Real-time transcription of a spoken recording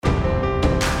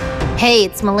Hey,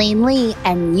 it's Melaine Lee,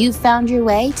 and you found your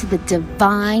way to the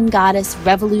Divine Goddess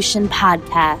Revolution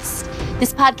podcast.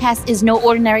 This podcast is no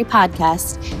ordinary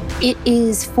podcast. It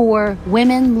is for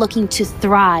women looking to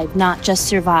thrive, not just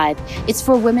survive. It's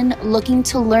for women looking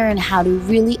to learn how to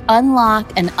really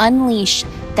unlock and unleash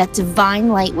that divine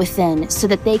light within so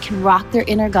that they can rock their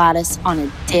inner goddess on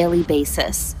a daily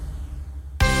basis.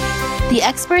 The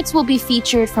experts will be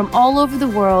featured from all over the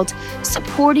world,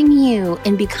 supporting you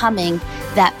in becoming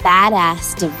that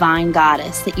badass divine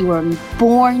goddess that you were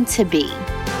born to be.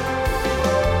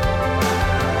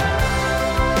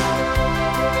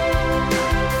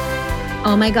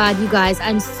 Oh my God, you guys,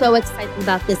 I'm so excited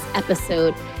about this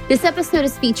episode. This episode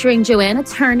is featuring Joanna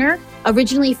Turner,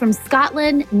 originally from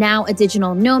Scotland, now a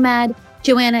digital nomad.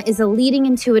 Joanna is a leading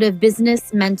intuitive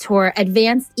business mentor,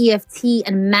 advanced EFT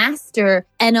and master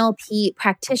NLP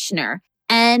practitioner,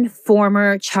 and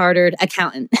former chartered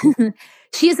accountant.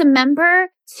 She is a member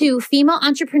to Female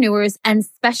Entrepreneurs and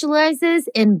specializes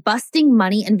in busting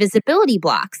money and visibility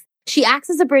blocks. She acts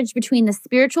as a bridge between the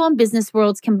spiritual and business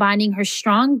worlds, combining her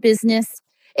strong business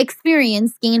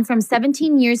experience gained from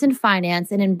 17 years in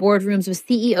finance and in boardrooms with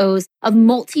CEOs of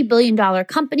multi-billion-dollar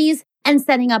companies and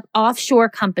setting up offshore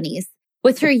companies.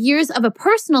 With her years of a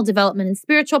personal development and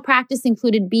spiritual practice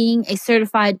included being a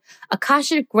certified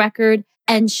Akashic record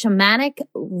and shamanic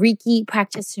Reiki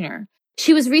practitioner.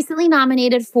 She was recently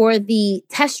nominated for the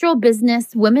Kestrel Business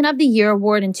Women of the Year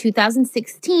Award in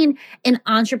 2016 in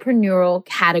entrepreneurial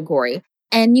category.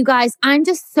 And you guys, I'm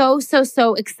just so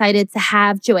excited to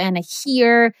have Joanna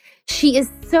here. She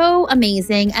is so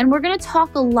amazing. And we're going to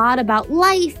talk a lot about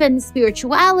life and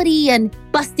spirituality and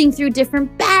busting through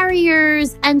different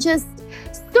barriers and just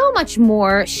so much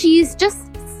more. She's just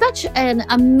such an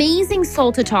amazing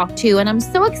soul to talk to, and I'm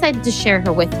so excited to share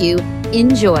her with you.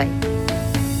 Enjoy.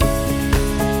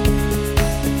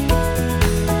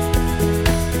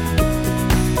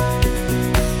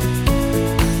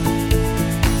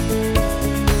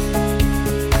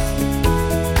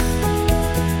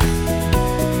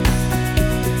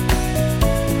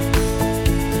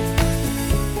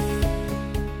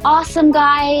 Awesome,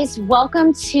 guys.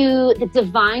 Welcome to the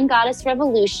Divine Goddess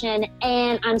Revolution.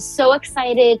 And I'm so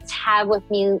excited to have with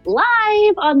me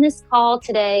live on this call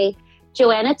today,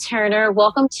 Joanna Turner.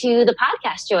 Welcome to the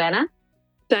podcast, Joanna.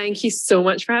 Thank you so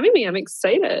much for having me. I'm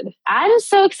excited. I'm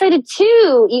so excited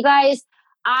too. You guys,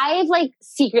 I've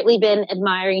secretly been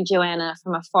admiring Joanna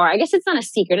from afar. I guess it's not a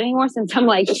secret anymore since I'm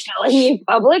telling you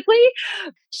publicly.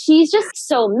 She's just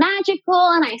so magical,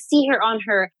 and I see her on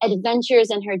her adventures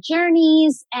and her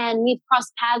journeys, and we've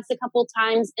crossed paths a couple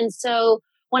times. And so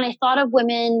when I thought of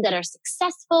women that are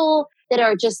successful, that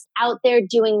are just out there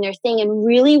doing their thing and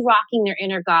really rocking their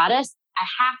inner goddess, I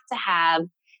have to have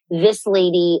this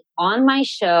lady on my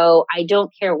show. I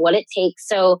don't care what it takes.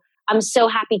 So I'm so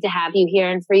happy to have you here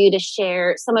and for you to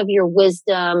share some of your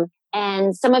wisdom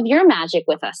and some of your magic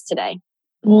with us today.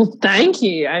 Well, thank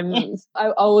you.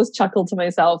 I always chuckle to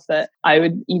myself that I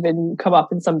would even come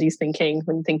up in somebody's thinking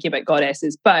when thinking about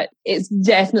goddesses. But it's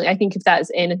definitely, I think if that's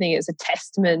anything, it's a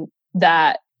testament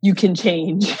that you can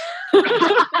change. Amen.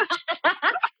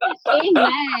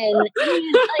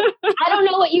 I don't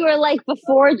know what you were like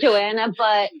before, Joanna,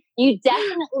 but you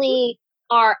definitely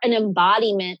are an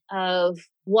embodiment of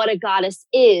what a goddess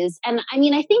is. And I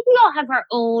think we all have our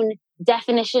own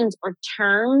definitions or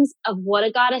terms of what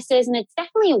a goddess is. And it's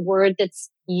definitely a word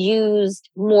that's used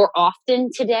more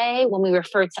often today when we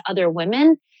refer to other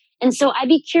women. And so I'd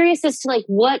be curious as to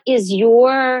what is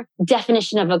your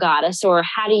definition of a goddess, or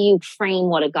how do you frame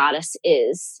what a goddess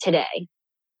is today?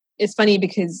 It's funny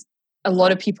because a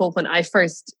lot of people, when I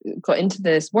first got into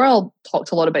this world,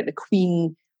 talked a lot about the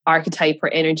queen archetype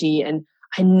or energy, and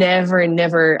I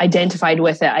never identified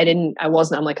with it.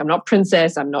 I'm not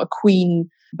princess, I'm not queen,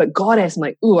 but goddess,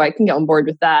 I'm ooh, I can get on board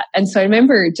with that. And so I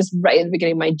remember just right at the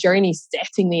beginning of my journey,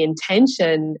 setting the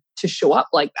intention to show up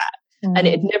like that. Mm. And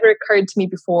it had never occurred to me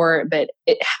before, but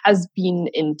it has been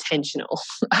intentional,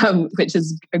 which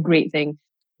is a great thing.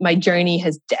 My journey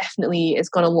has definitely, it's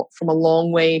gone from a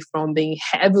long way from being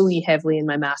heavily in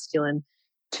my masculine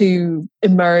to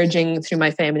emerging through my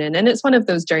feminine. And it's one of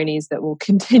those journeys that will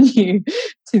continue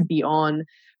to be on.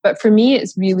 But for me,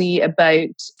 it's really about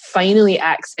finally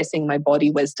accessing my body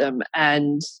wisdom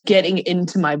and getting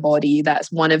into my body.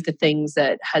 That's one of the things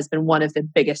that has been one of the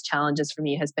biggest challenges for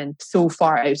me, has been so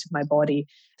far out of my body.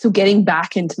 So getting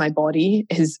back into my body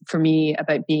is for me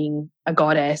about being a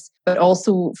goddess. But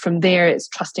also from there, it's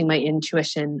trusting my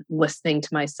intuition, listening to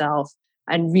myself,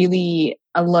 and really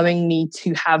allowing me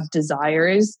to have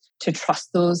desires, to trust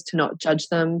those, to not judge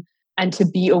them, and to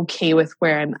be okay with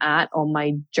where I'm at on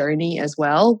my journey as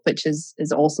well, which has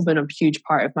also been a huge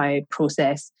part of my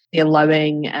process. The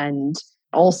allowing and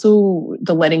also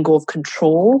the letting go of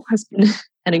control has been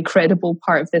an incredible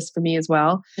part of this for me as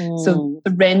well. So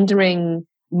surrendering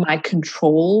my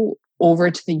control over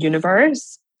to the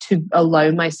universe to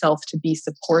allow myself to be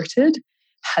supported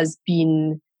has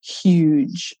been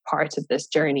huge part of this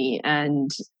journey,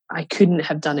 and I couldn't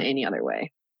have done it any other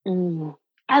way.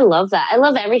 I love that. I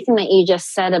love everything that you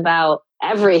just said about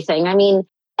everything. I mean,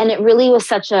 and it really was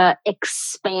such a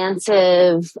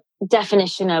expansive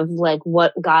definition of like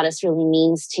what goddess really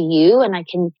means to you. And I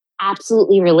can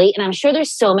absolutely relate. And I'm sure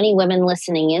there's so many women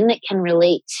listening in that can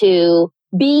relate to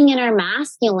being in our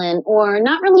masculine or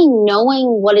not really knowing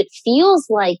what it feels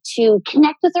like to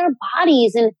connect with our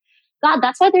bodies. And God,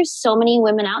 that's why there's so many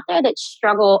women out there that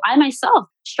struggle. I myself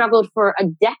struggled for a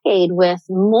decade with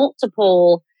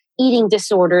multiple eating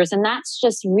disorders. And that's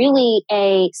just really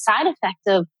a side effect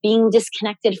of being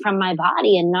disconnected from my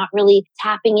body and not really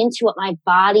tapping into what my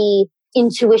body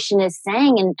intuition is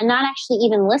saying and not actually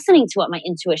even listening to what my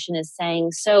intuition is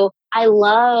saying. So I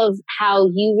love how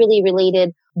you really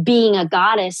related being a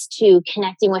goddess to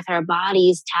connecting with our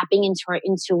bodies, tapping into our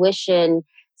intuition,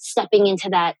 stepping into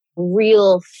that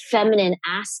real feminine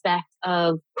aspect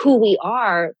of who we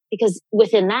are, because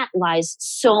within that lies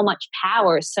so much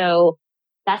power. So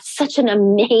that's such an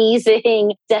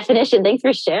amazing definition. Thanks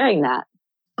for sharing that.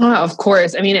 Oh, of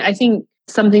course. I mean, I think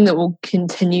something that will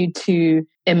continue to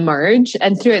emerge,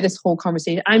 and throughout this whole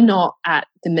conversation, I'm not at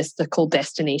the mystical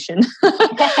destination.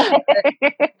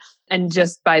 And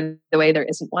just by the way, there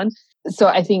isn't one. So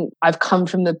I think I've come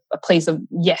from a place of,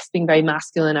 yes, being very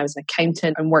masculine. I was an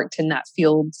accountant and worked in that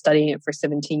field, studying it for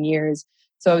 17 years.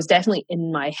 So I was definitely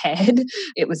in my head.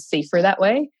 It was safer that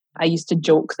way. I used to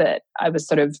joke that I was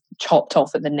sort of chopped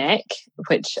off at the neck,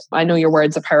 which I know your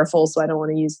words are powerful, so I don't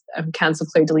want to use cancel,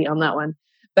 clear, delete on that one.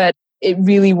 But it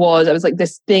really was, I was like,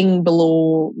 this thing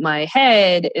below my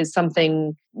head is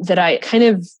something that I kind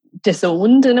of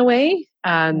disowned in a way.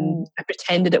 I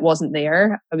pretended it wasn't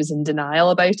there. I was in denial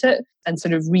about it, and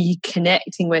sort of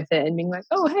reconnecting with it and being like,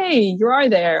 oh, hey, you are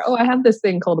there. Oh, I have this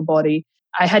thing called a body.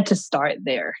 I had to start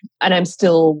there, and I'm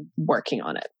still working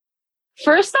on it.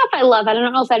 First off, I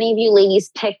don't know if any of you ladies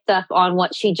picked up on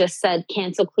what she just said,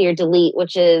 cancel, clear, delete,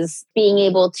 which is being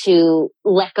able to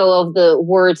let go of the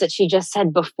words that she just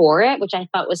said before it, which I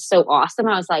thought was so awesome.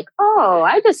 I was like, oh,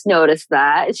 I just noticed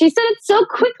that. She said it so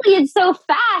quickly and so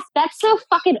fast. That's so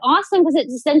fucking awesome, because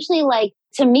it's essentially like,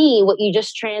 to me, what you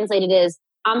just translated is,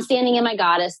 I'm standing in my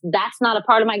goddess. That's not a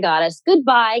part of my goddess.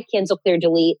 Goodbye, cancel, clear,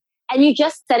 delete. And you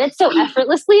just said it so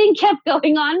effortlessly and kept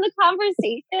going on in the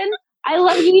conversation. I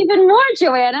love you even more,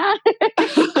 Joanna.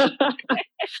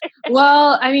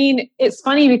 Well, I mean, it's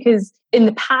funny because in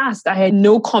the past, I had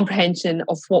no comprehension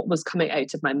of what was coming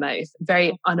out of my mouth,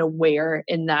 very unaware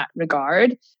in that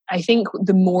regard. I think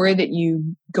the more that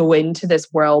you go into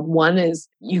this world, one is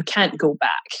you can't go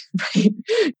back, right?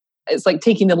 It's like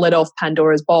taking the lid off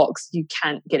Pandora's box. You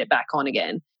can't get it back on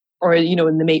again. Or, you know,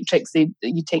 in the Matrix, I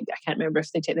can't remember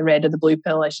if they take the red or the blue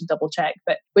pill, I should double check.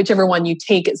 But whichever one you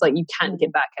take, it's like you can't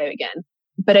get back out again.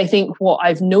 But I think what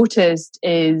I've noticed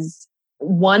is,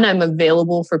 one, I'm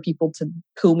available for people to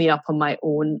pull me up on my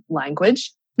own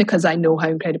language because I know how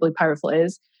incredibly powerful it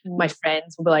is. My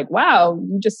friends will be like, wow,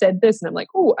 you just said this. And I'm like,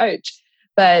 oh, ouch.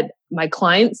 But my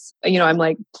clients, you know, I'm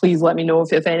like, please let me know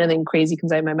if anything crazy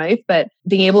comes out of my mouth. But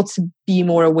being able to be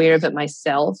more aware of it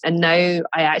myself. And now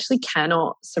I actually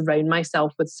cannot surround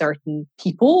myself with certain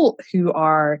people who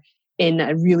are in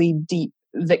a really deep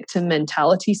victim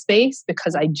mentality space,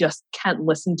 because I just can't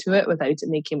listen to it without it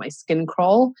making my skin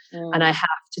crawl. And I have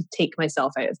to take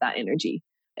myself out of that energy.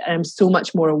 And I'm so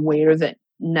much more aware of it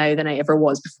now than I ever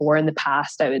was before. In the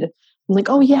past, I'm like,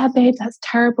 oh yeah, babe, that's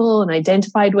terrible, and I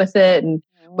identified with it and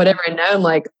whatever. And now I'm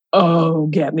like, oh,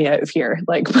 get me out of here.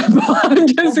 Like,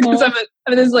 just because I'm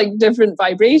in this like different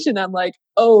vibration, I'm like,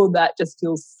 oh, that just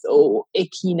feels so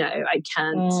icky now. I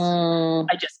can't,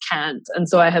 I just can't. And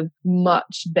so I have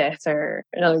much better,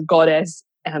 another goddess,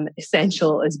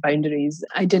 essential is boundaries.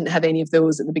 I didn't have any of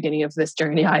those at the beginning of this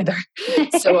journey either.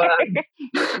 So,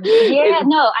 yeah,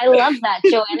 no, I love that,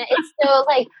 Joanna. It's so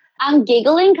like, I'm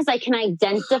giggling because I can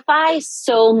identify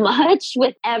so much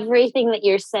with everything that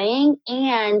you're saying.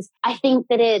 And I think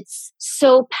that it's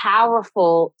so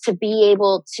powerful to be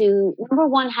able to, number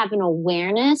one, have an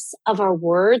awareness of our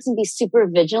words and be super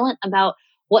vigilant about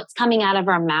what's coming out of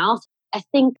our mouth. I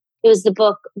think It was the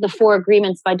book, The Four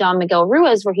Agreements by Don Miguel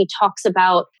Ruiz, where he talks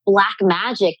about black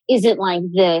magic isn't like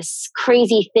this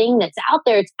crazy thing that's out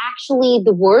there. It's actually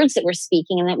the words that we're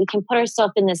speaking, and that we can put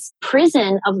ourselves in this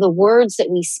prison of the words that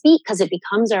we speak because it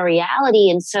becomes our reality.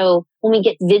 And so when we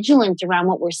get vigilant around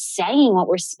what we're saying, what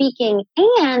we're speaking,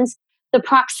 and the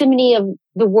proximity of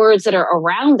the words that are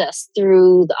around us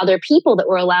through the other people that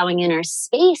we're allowing in our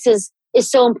space is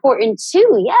so important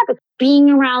too. Yeah, but being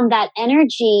around that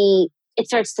energy, it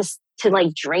starts to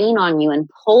like drain on you and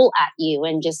pull at you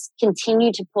and just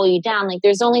continue to pull you down. Like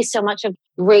there's only so much of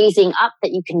raising up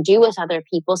that you can do with other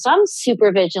people. So I'm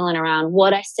super vigilant around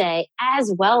what I say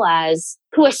as well as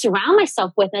who I surround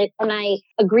myself with. And I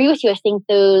agree with you. I think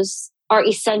those are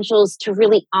essentials to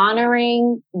really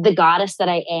honoring the goddess that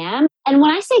I am. And when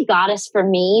I say goddess, for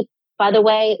me, by the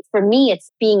way, for me,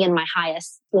 it's being in my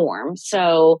highest form.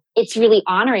 So it's really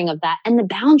honoring of that. And the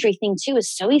boundary thing too is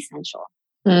so essential.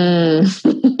 And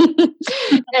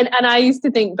I used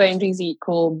to think boundaries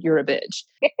equal you're a bitch.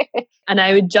 And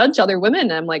I would judge other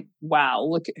women. I'm like, wow,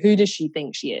 look, who does she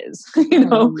think she is? You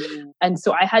know? And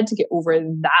so I had to get over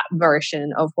that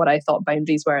version of what I thought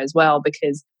boundaries were as well,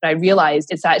 because I realized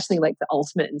it's actually like the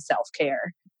ultimate in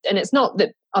self-care. And it's not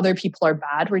that other people are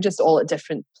bad. We're just all at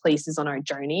different places on our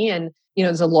journey. And, you know,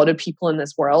 there's a lot of people in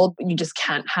this world, but you just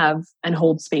can't have and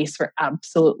hold space for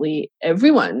absolutely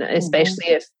everyone, especially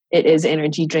if it is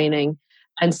energy draining.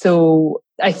 And so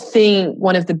I think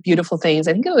one of the beautiful things,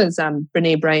 I think it was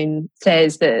Brene Brown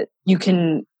says that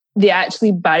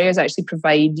barriers actually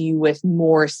provide you with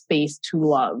more space to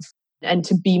love and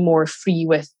to be more free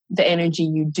with the energy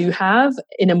you do have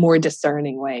in a more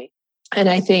discerning way. And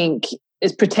I think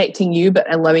it's protecting you,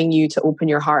 but allowing you to open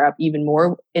your heart up even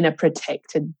more in a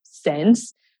protected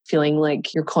sense, feeling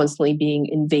like you're constantly being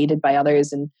invaded by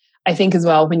others. And I think as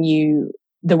well,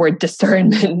 the word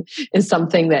discernment is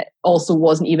something that also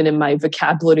wasn't even in my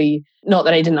vocabulary. Not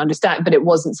that I didn't understand, but it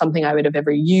wasn't something I would have ever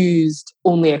used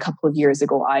only a couple of years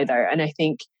ago either. And I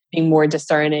think being more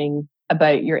discerning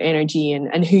about your energy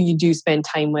and who you do spend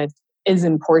time with is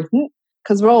important,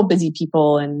 because we're all busy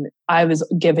people. And I was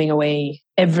giving away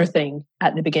everything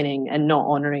at the beginning and not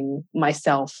honoring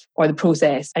myself or the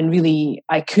process. And really,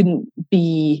 I couldn't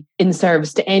be in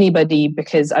service to anybody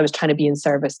because I was trying to be in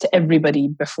service to everybody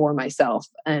before myself.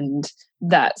 And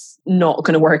that's not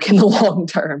going to work in the long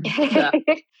term.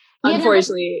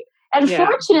 Unfortunately.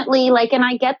 Unfortunately, and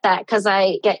I get that because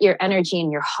I get your energy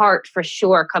and your heart for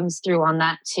sure comes through on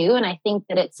that too. And I think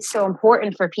that it's so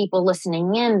important for people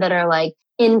listening in that are like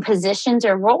in positions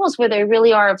or roles where they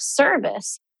really are of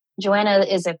service. Joanna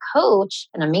is a coach,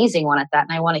 an amazing one at that.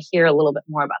 And I want to hear a little bit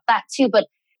more about that too. But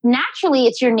naturally,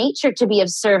 it's your nature to be of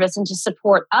service and to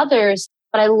support others.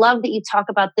 But I love that you talk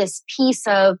about this piece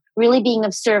of really being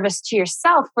of service to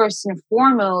yourself first and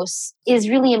foremost is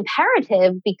really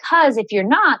imperative, because if you're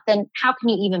not, then how can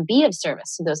you even be of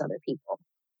service to those other people?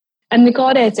 And the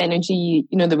goddess energy,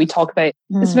 that we talk about,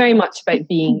 is very much about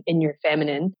being in your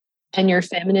feminine. And your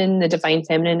feminine, the divine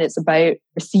feminine, it's about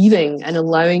receiving and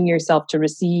allowing yourself to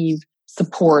receive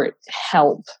support,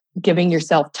 help, giving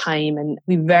yourself time. And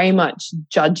we very much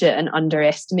judge it and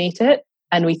underestimate it.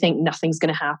 And we think nothing's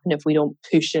going to happen if we don't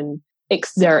push and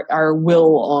exert our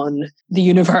will on the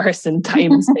universe and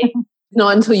time and space.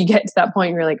 Not until you get to that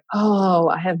point where you're like, oh,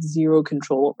 I have zero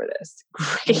control over this.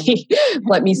 Great.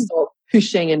 Let me stop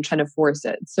pushing and trying to force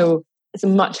it. So it's a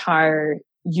much higher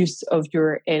use of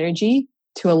your energy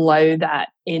to allow that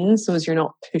in, so as you're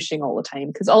not pushing all the time.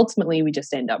 Because ultimately we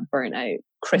just end up burnt out,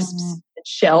 crisps and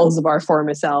shells of our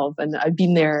former self. And I've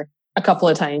been there a couple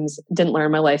of times, didn't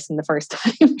learn my lesson the first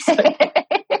time. So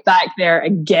back there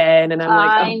again. And I'm like,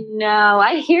 I know,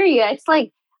 I hear you. It's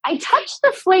like, I touched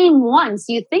the flame once.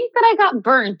 You think that I got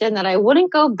burnt and that I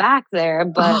wouldn't go back there.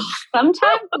 But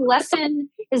sometimes the lesson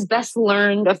is best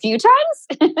learned a few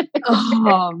times.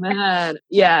 Oh, man.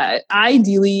 Yeah.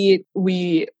 Ideally,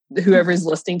 whoever's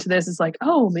listening to this is like,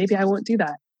 oh, maybe I won't do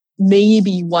that.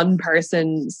 Maybe one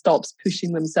person stops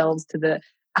pushing themselves to the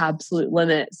absolute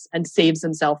limits and saves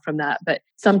themselves from that. But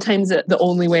sometimes the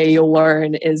only way you'll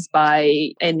learn is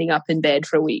by ending up in bed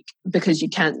for a week because you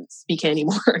can't speak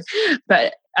anymore.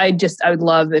 But I would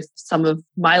love if some of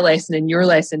my lesson and your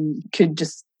lesson could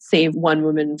just save one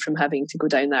woman from having to go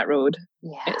down that road.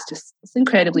 Yeah. It's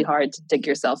incredibly hard to dig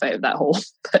yourself out of that hole.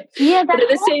 But at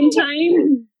the same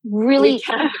time, really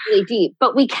deep,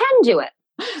 but we can do it.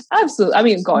 Absolutely. I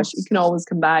mean, gosh, you can always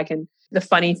come back. And The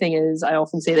funny thing is, I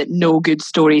often say that no good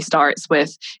story starts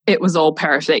with, it was all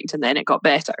perfect and then it got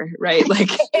better, right? Like,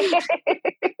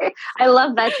 I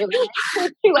love that.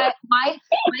 My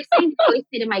thing I always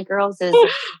say to my girls is,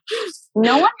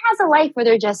 no one has a life where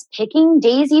they're just picking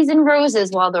daisies and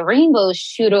roses while the rainbows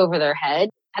shoot over their head.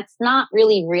 That's not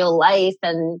really real life.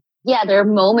 And yeah, there are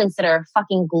moments that are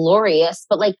fucking glorious,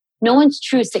 but like no one's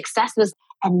true success was,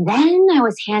 and then I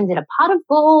was handed a pot of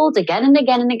gold again and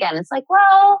again and again. It's like,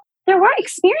 well, there were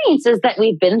experiences that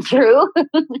we've been through.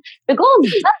 The gold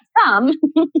does come.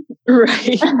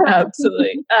 Right.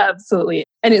 Absolutely. Absolutely.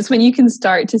 And it's when you can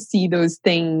start to see those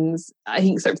things, I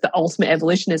think sort of the ultimate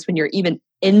evolution is when you're even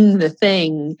in the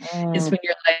thing, is when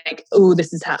you're like, oh,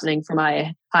 this is happening for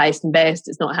my highest and best.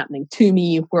 It's not happening to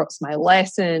me. What's my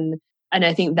lesson? And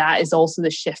I think that is also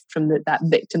the shift from that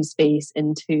victim space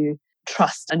into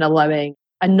trust and allowing,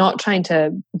 and not trying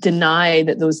to deny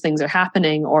that those things are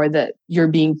happening or that you're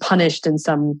being punished in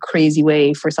some crazy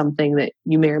way for something that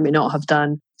you may or may not have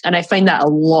done. And I find that a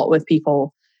lot with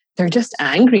people. They're just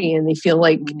angry and they feel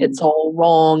like it's all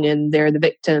wrong and they're the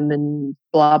victim and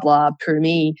blah, blah, poor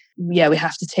me. Yeah, we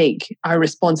have to take our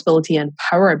responsibility and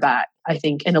power back, I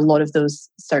think, in a lot of those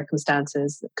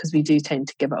circumstances, because we do tend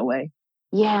to give it away.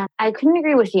 Yeah, I couldn't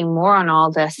agree with you more on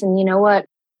all this. And you know what?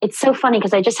 It's so funny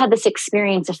because I just had this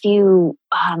experience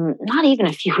not even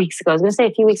a few weeks ago. I was going to say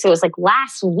a few weeks ago. It was like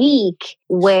last week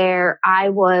where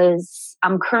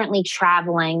I'm currently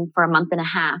traveling for a month and a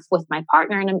half with my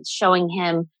partner and I'm showing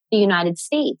him the United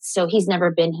States. So he's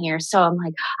never been here. So I'm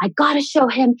like, I got to show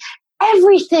him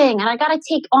everything and I got to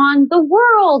take on the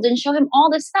world and show him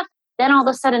all this stuff. Then all of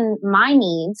a sudden my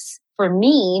needs for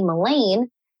me,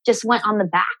 Melaine, just went on the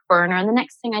back burner. And the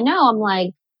next thing I know, I'm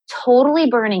like, totally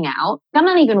burning out. I'm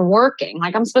not even working.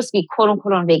 Like I'm supposed to be quote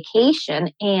unquote on vacation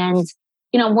and,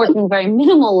 I'm working very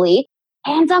minimally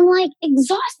and I'm like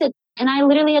exhausted. And I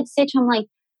literally had to say to him like,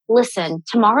 listen,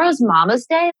 tomorrow's Mama's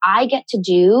Day. I get to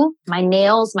do my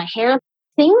nails, my hair,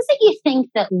 things that you think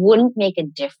that wouldn't make a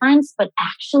difference, but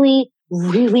actually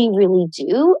really, really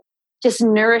do. Just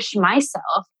nourish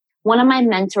myself. One of my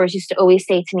mentors used to always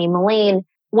say to me, Melaine,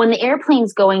 when the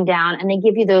airplane's going down and they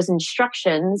give you those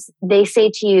instructions, they say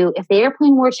to you, if the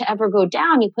airplane were to ever go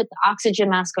down, you put the oxygen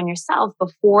mask on yourself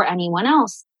before anyone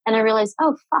else. And I realized,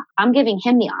 oh, fuck, I'm giving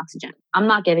him the oxygen. I'm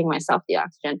not giving myself the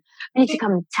oxygen. I need to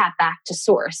come tap back to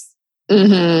source.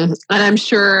 Mm-hmm. And I'm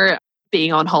sure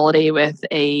being on holiday with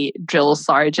a drill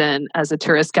sergeant as a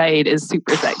tourist guide is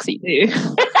super sexy too.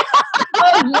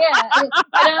 Oh, yeah.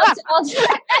 I'll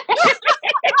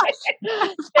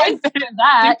thanks for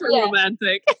that. Super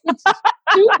romantic. It's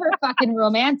super fucking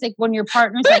romantic when your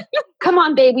partner's like, come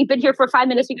on, babe, we've been here for 5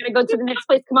 minutes. We got to go to the next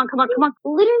place. Come on.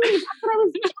 Literally, that's what I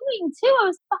was doing too. I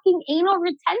was fucking anal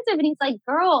retentive. And he's like,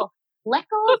 girl, let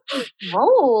go of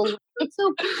control. It's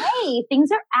okay.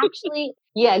 Things are actually,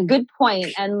 good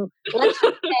point. And let's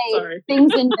just say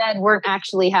things in bed weren't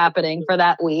actually happening for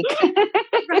that week.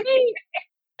 Right.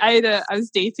 I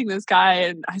was dating this guy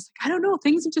and I was like, I don't know,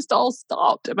 things have just all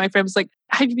stopped. And my friend was like,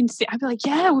 I'd be like,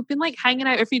 yeah, we've been like hanging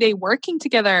out every day, working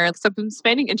together. So I've been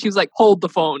spending, and she was like, hold the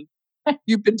phone.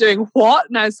 You've been doing what?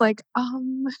 And I was like,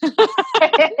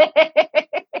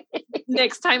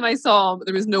 Next time I saw him,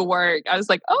 there was no work. I was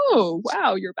like, oh,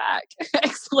 wow, you're back.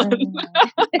 Excellent.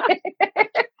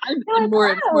 I'm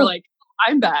more like,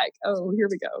 I'm back. Oh, here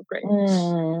we go. Great.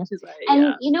 She's like,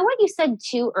 and you know what you said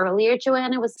too earlier,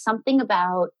 Joanna, was something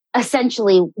about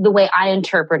essentially the way I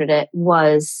interpreted it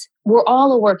was we're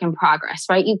all a work in progress,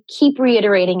 right? You keep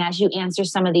reiterating as you answer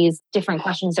some of these different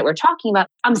questions that we're talking about.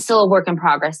 I'm still a work in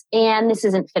progress and this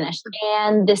isn't finished.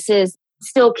 And this is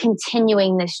still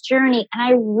continuing this journey. And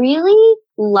I really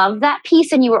love that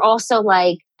piece. And you were also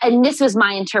like, and this was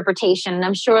my interpretation. And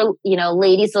I'm sure,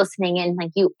 ladies listening in, like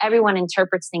everyone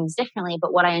interprets things differently.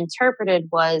 But what I interpreted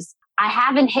was, I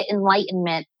haven't hit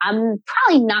enlightenment. I'm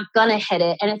probably not going to hit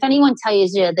it. And if anyone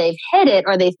tells you they've hit it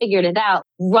or they figured it out,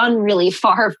 run really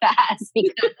far fast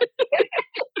because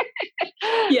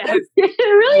yes. it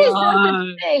really is no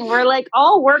such thing. We're like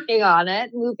all working on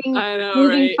it, moving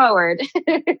right? forward.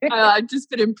 I've just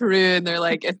been in Peru and they're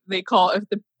like, if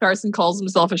the person calls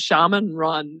himself a shaman,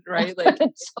 run, right? Like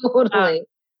totally.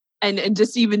 And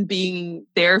just even being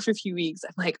there for a few weeks,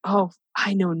 I'm like, oh,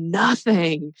 I know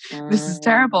nothing. This is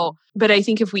terrible. But I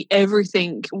think if we ever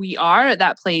think we are at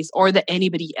that place or that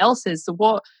anybody else is, so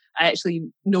what I actually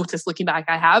noticed looking back,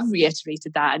 I have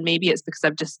reiterated that. And maybe it's because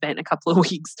I've just spent a couple of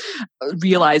weeks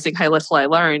realizing how little I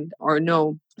learned or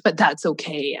know, but that's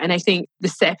okay. And I think the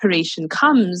separation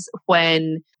comes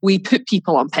when we put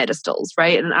people on pedestals,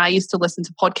 right? And I used to listen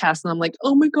to podcasts and I'm like,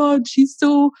 oh my God, she's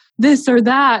so this or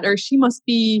that, or she must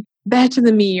be better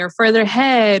than me or further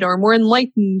ahead or more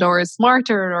enlightened or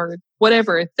smarter or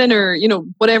whatever, thinner,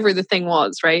 whatever the thing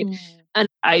was, right? And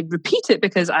I repeat it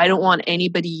because I don't want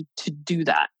anybody to do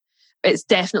that. It's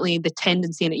definitely the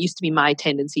tendency, and it used to be my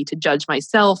tendency, to judge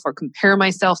myself or compare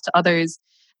myself to others.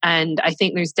 And I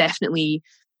think there's definitely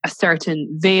a certain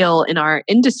veil in our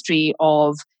industry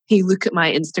of, hey, look at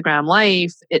my Instagram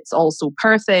life. It's all so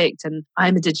perfect. And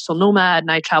I'm a digital nomad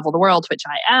and I travel the world, which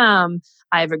I am.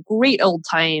 I have a great old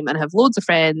time and have loads of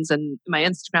friends and my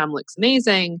Instagram looks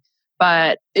amazing.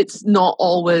 But it's not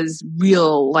always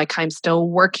real. Like, I'm still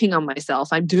working on myself.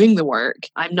 I'm doing the work.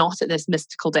 I'm not at this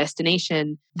mystical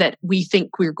destination that we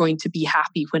think we're going to be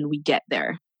happy when we get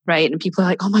there, right? And people are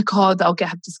like, oh my God, I'll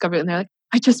have discovered it. And they're like,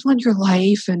 I just want your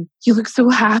life and you look so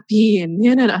happy. And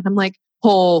I'm like,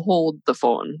 hold the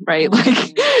phone, right?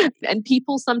 Like, and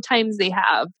people sometimes they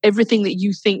have everything that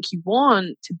you think you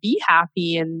want to be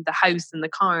happy, and the house and the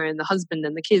car and the husband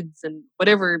and the kids and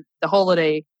whatever, the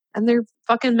holiday, and they're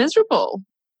fucking miserable.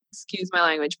 Excuse my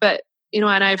language. But, and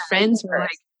I have friends who are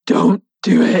like, don't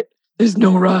do it. There's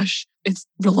no rush. It's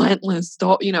relentless.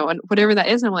 And whatever that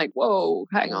is. And I'm like, whoa,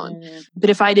 hang on. But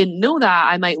if I didn't know that,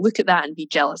 I might look at that and be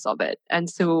jealous of it. And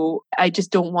so I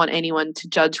just don't want anyone to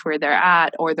judge where they're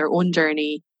at or their own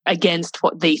journey against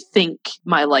what they think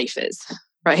my life is.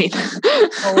 Right.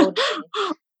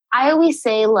 I always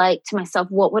say, like, to myself,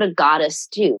 what would a goddess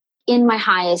do in my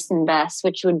highest and best,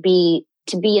 which would be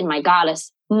to be in my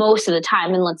goddess most of the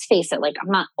time. And let's face it, like,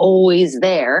 I'm not always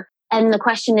there. And the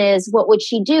question is, what would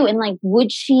she do? And like,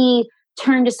 would she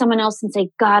turn to someone else and say,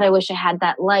 God, I wish I had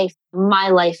that life. My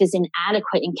life is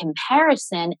inadequate in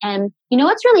comparison. And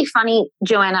what's really funny,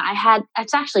 Joanna,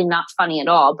 it's actually not funny at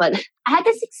all, but I had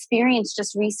this experience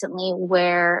just recently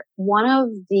where one of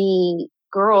the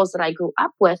girls that I grew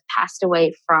up with passed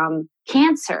away from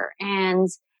cancer. And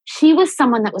she was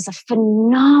someone that was a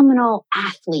phenomenal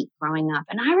athlete growing up.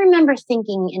 And I remember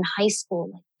thinking in high school,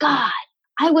 like, God,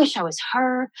 I wish I was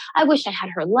her. I wish I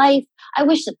had her life. I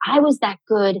wish that I was that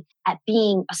good at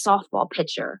being a softball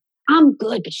pitcher. I'm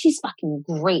good, but she's fucking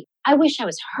great. I wish I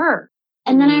was her.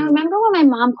 And then I remember when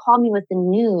my mom called me with the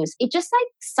news, it just like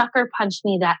sucker punched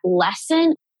me that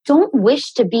lesson. Don't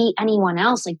wish to be anyone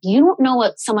else. Like, you don't know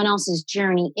what someone else's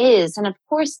journey is. And of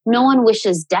course, no one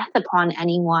wishes death upon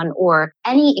anyone or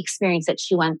any experience that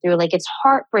she went through. Like, it's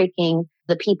heartbreaking,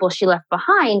 the people she left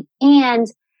behind. And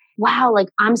wow, like,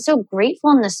 I'm so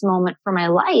grateful in this moment for my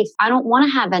life. I don't want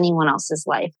to have anyone else's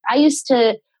life. I used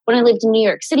to, when I lived in New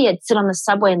York City, I'd sit on the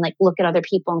subway and like look at other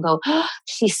people and go, oh,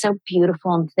 she's so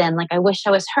beautiful and thin. Like, I wish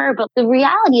I was her. But the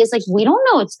reality is, like, we don't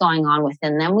know what's going on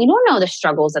within them. We don't know the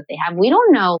struggles that they have. We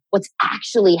don't know what's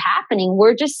actually happening.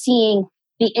 We're just seeing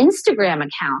the Instagram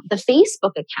account, the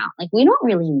Facebook account. Like, we don't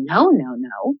really know.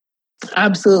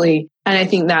 Absolutely. And I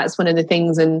think that's one of the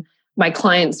things. And my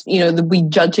clients, we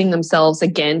judging themselves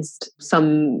against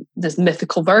this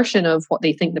mythical version of what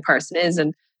they think the person is.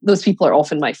 And those people are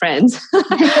often my friends.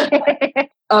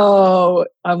 Oh,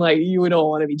 I'm like, you don't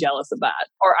want to be jealous of that.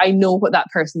 Or I know what that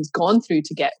person's gone through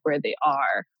to get where they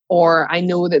are. Or I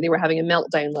know that they were having a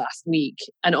meltdown last week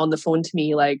and on the phone to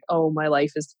me like, oh, my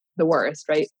life is the worst,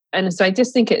 right? And so I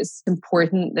just think it's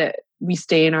important that we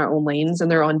stay in our own lanes, and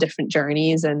they're on different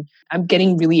journeys. And I'm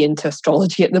getting really into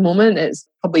astrology at the moment. It's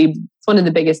one of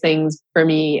the biggest things for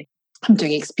me. I'm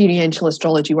doing experiential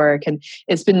astrology work, and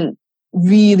it's been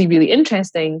really, really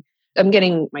interesting. I'm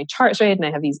getting my charts read and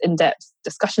I have these in-depth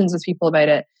discussions with people about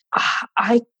it.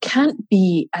 I can't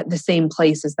be at the same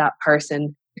place as that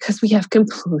person because we have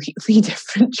completely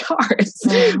different charts.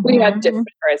 Mm-hmm. We have different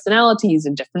personalities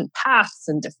and different paths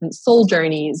and different soul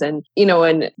journeys. And,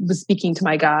 and was speaking to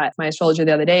my astrologer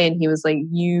the other day, and he was like,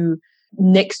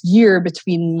 next year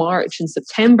between March and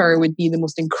September would be the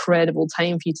most incredible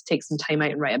time for you to take some time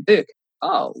out and write a book.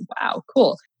 Oh, wow,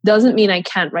 cool. Doesn't mean I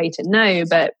can't write it now,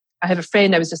 but I have a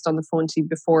friend I was just on the phone to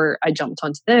before I jumped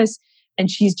onto this,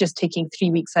 and she's just taking 3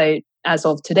 weeks out as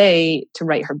of today to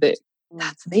write her book.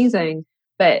 That's amazing.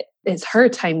 But it's her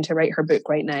time to write her book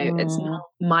right now. It's not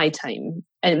my time.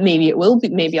 And maybe it will be,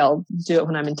 maybe I'll do it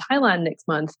when I'm in Thailand next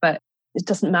month, but it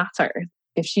doesn't matter.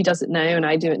 If she does it now and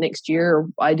I do it next year, or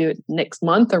I do it next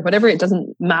month or whatever, it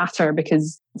doesn't matter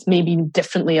because it's maybe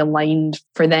differently aligned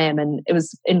for them. And it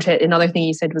was interesting. Another thing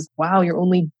he said was, wow, your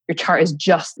chart is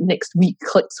just next week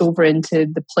clicks over into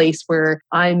the place where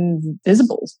I'm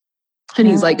visible. And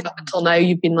he's like, up until now,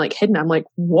 you've been like hidden. I'm like,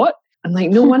 what? I'm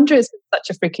like, no wonder it's such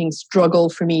a freaking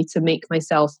struggle for me to make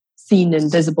myself seen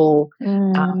and visible.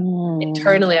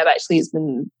 Internally, it's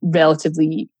been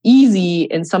relatively easy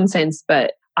in some sense,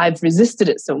 but I've resisted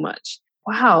it so much.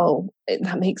 Wow,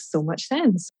 that makes so much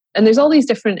sense. And there's all these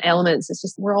different elements. It's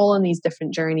just we're all on these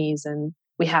different journeys, and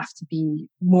we have to be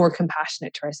more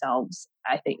compassionate to ourselves,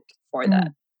 I think, for that.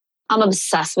 I'm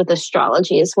obsessed with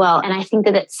astrology as well. And I think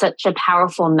that it's such a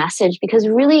powerful message because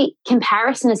really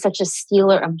comparison is such a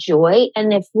stealer of joy.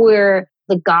 And if we're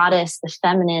the goddess, the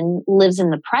feminine lives in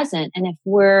the present, and if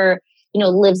we're,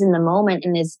 lives in the moment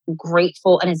and is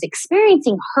grateful and is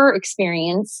experiencing her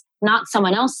experience, not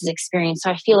someone else's experience.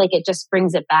 So I feel like it just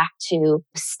brings it back to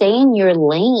stay in your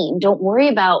lane. Don't worry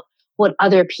about what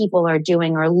other people are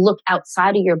doing or look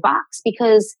outside of your box,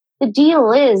 because the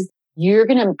deal is you're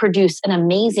going to produce an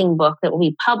amazing book that will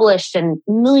be published and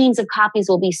millions of copies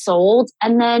will be sold.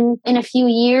 And then in a few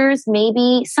years,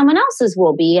 maybe someone else's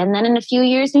will be. And then in a few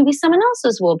years, maybe someone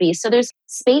else's will be. So there's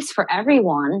space for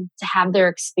everyone to have their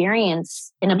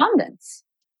experience in abundance.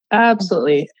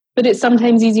 Absolutely. But it's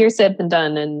sometimes easier said than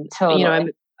done. And, Totally. I'm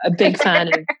a big fan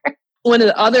of one of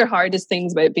the other hardest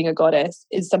things about being a goddess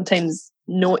is sometimes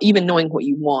even knowing what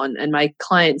you want. And my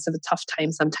clients have a tough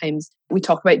time. Sometimes we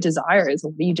talk about desires.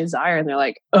 What do you desire? And they're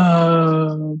like,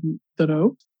 don't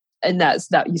know. And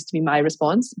that used to be my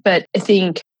response. But I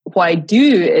think what I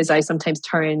do is I sometimes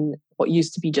turn what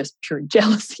used to be just pure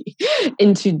jealousy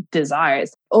into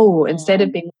desires. Oh, instead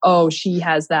of being, she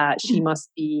has that, she must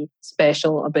be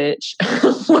special, a bitch,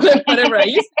 whatever I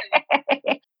used to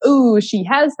say. Oh, she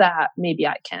has that, maybe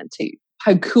I can too.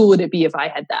 How cool would it be if I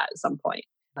had that at some point?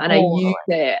 And I use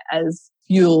it as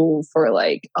fuel for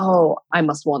like, I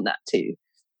must want that too.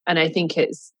 And I think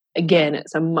it's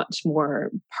a much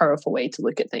more powerful way to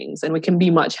look at things, and we can be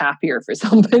much happier for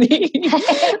somebody.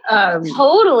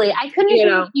 Totally. I couldn't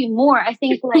agree with you more. I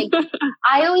think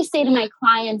I always say to my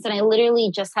clients, and I literally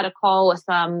just had a call with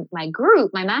my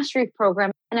group, my mastery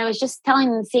program, and I was just telling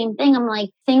them the same thing. I'm like,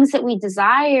 things that we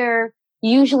desire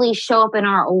usually show up in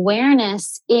our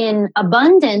awareness in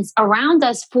abundance around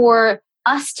us for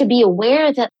us to be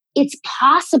aware that it's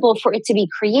possible for it to be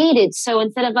created. So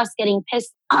instead of us getting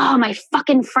pissed, my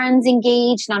fucking friend's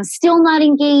engaged and I'm still not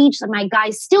engaged, my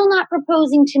guy's still not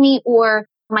proposing to me, or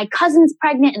my cousin's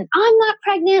pregnant and I'm not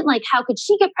pregnant, like how could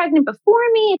she get pregnant before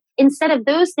me? Instead of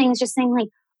those things, just saying like,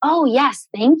 oh yes,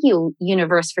 thank you,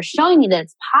 universe, for showing me that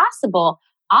it's possible.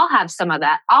 I'll have some of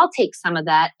that. I'll take some of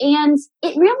that. And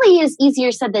it really is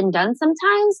easier said than done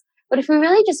sometimes. But if we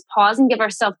really just pause and give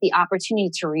ourselves the opportunity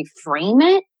to reframe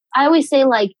it, I always say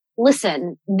like,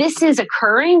 listen, this is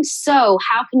occurring. So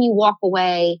how can you walk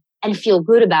away and feel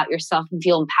good about yourself and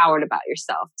feel empowered about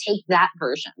yourself? Take that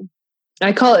version.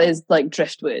 I call it as like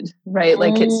driftwood, right?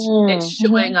 Like it's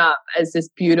showing up as this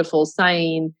beautiful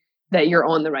sign that you're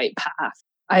on the right path.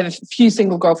 I have a few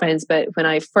single girlfriends, but when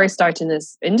I first started in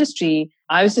this industry,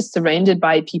 I was just surrounded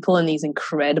by people in these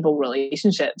incredible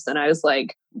relationships. And I was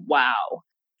like, wow,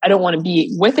 I don't want to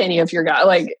be with any of your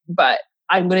guys, but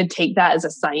I'm going to take that as a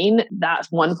sign. That's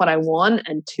one, what I want,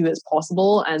 and two, it's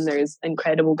possible. And there's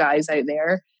incredible guys out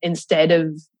there, instead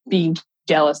of being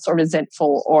jealous or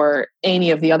resentful or any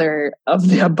of the other of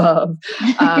the above.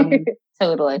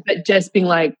 Totally. But just being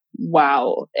like,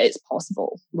 wow, it's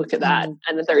possible. Look at that.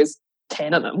 And that there's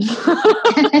 10 of them.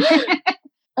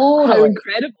 How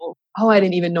incredible. I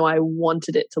didn't even know I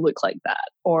wanted it to look like that.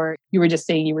 Or you were just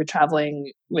saying you were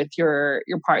traveling with your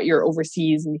partner, you're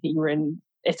overseas and you were in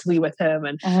Italy with him.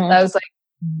 And I was like,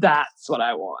 that's what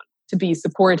I want, to be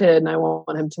supported. And I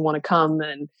want him to want to come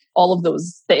and all of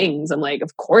those things. I'm like,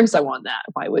 of course I want that.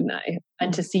 Why wouldn't I?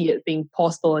 And to see it being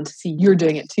possible and to see you're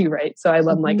doing it too, right? So I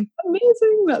love like,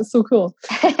 amazing. That's so cool.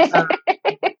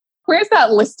 Where's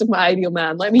that list of my ideal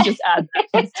man? Let me just add that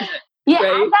piece to it. Yeah,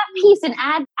 right? Add that piece and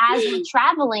add, as we're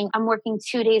traveling, I'm working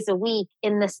 2 days a week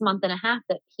in this month and a half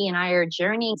that he and I are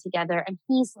journeying together. And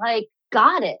he's like,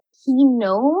 got it. He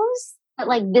knows that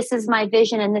like, this is my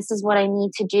vision and this is what I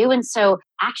need to do. And so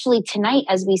actually tonight,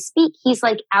 as we speak, he's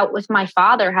like out with my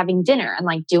father having dinner and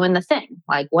like doing the thing,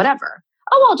 like whatever.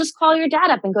 Oh, I'll just call your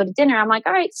dad up and go to dinner. I'm like,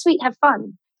 all right, sweet, have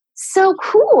fun. So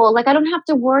cool. Like, I don't have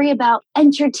to worry about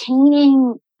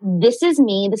entertaining. This is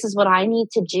me. This is what I need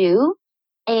to do.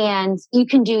 And you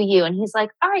can do you. And he's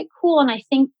like, all right, cool. And I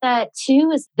think that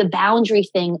too is the boundary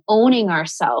thing, owning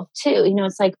ourselves too. You know,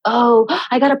 it's like, oh,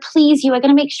 I got to please you. I got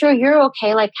to make sure you're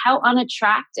okay. Like, how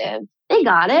unattractive. They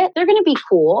got it. They're going to be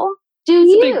cool. Do you?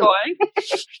 He's a big boy.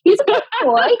 He's a big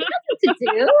boy. He has to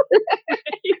do.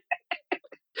 You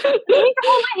can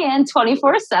hold my hand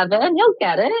 24/7. You'll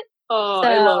get it. Oh, so,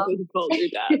 I love when you called your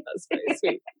dad. That's very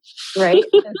sweet. Right?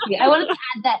 I wanted to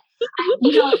add that,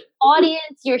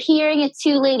 audience, you're hearing it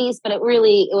too, ladies, but it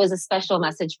was a special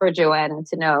message for Joanna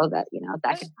to know that,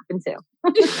 that can happen too.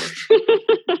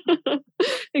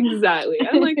 Exactly.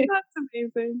 I'm like, that's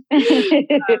amazing.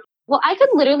 Well, I could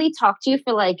literally talk to you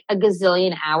for like a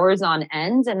gazillion hours on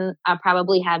end, and I'll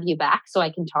probably have you back so I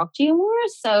can talk to you more.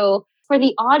 So for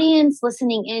the audience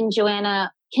listening in,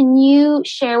 Joanna, can you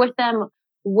share with them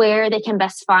where they can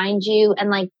best find you and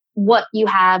like what you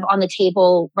have on the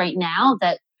table right now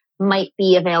that might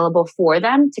be available for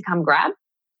them to come grab?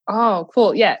 Oh,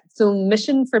 cool. Yeah. So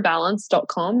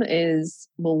missionforbalance.com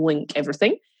will link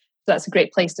everything. So that's a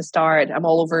great place to start. I'm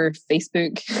all over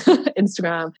Facebook,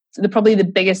 Instagram. So probably the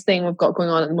biggest thing we've got going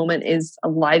on at the moment is a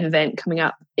live event coming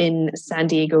up in San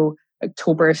Diego,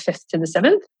 October 5th to the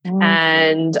 7th.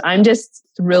 And I'm just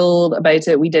thrilled about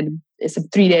it. It's a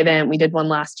 3-day event. We did one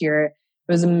last year.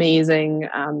 It was amazing.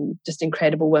 Just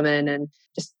incredible women and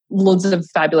just loads of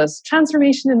fabulous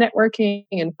transformation and networking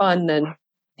and fun. And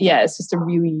yeah, it's just a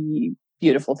really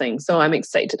beautiful thing. So I'm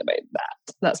excited about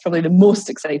that. That's probably the most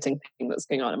exciting thing that's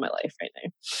going on in my life right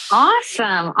now.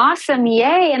 Awesome.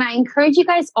 Yay. And I encourage you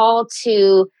guys all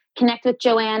to connect with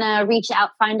Joanna, reach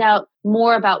out, find out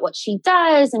more about what she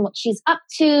does and what she's up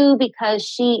to, because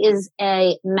she is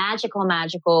a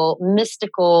magical,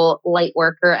 mystical light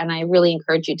worker. And I really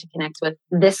encourage you to connect with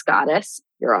this goddess.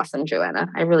 You're awesome, Joanna.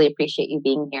 I really appreciate you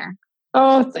being here.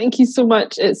 Oh, thank you so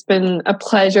much. It's been a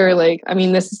pleasure.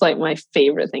 This is like my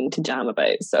favorite thing to jam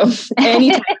about. So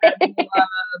anytime I would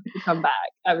love to come back.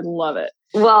 I would love it.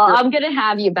 Well, I'm going to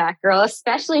have you back, girl,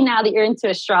 especially now that you're into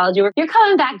astrology. You're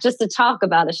coming back just to talk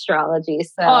about astrology.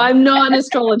 So. Oh, I'm not an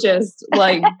astrologist.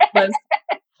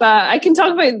 But I can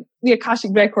talk about the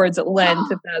Akashic Records at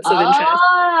length if that's of interest.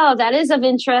 Oh, that is of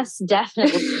interest.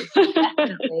 Definitely.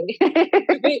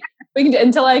 We can,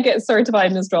 until I get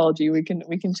certified in astrology, we can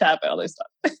chat about other stuff.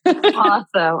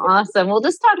 Awesome. We'll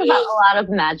just talk about a lot of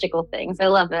magical things. I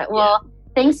love it. Well,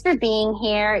 thanks for being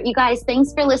here. You guys,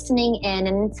 thanks for listening in.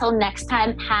 And until next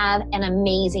time, have an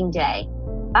amazing day.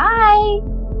 Bye.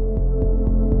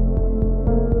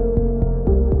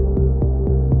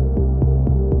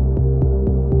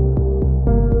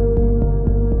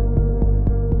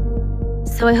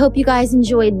 So I hope you guys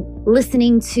enjoyed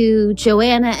listening to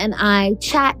Joanna and I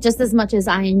chat just as much as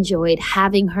I enjoyed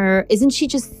having her. Isn't she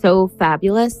just so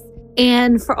fabulous?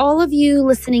 And for all of you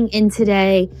listening in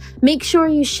today, make sure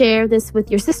you share this with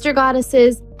your sister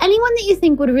goddesses. Anyone that you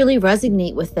think would really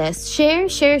resonate with this, share.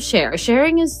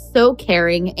 Sharing is so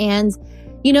caring. And,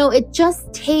 it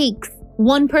just takes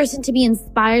one person to be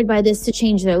inspired by this to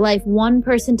change their life, one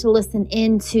person to listen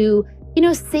in to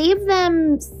save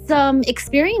them some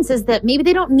experiences that maybe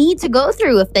they don't need to go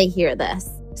through if they hear this.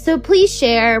 So please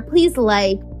share, please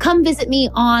come visit me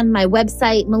on my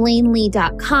website,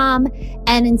 MelaneLee.com.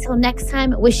 And until next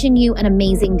time, wishing you an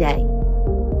amazing day.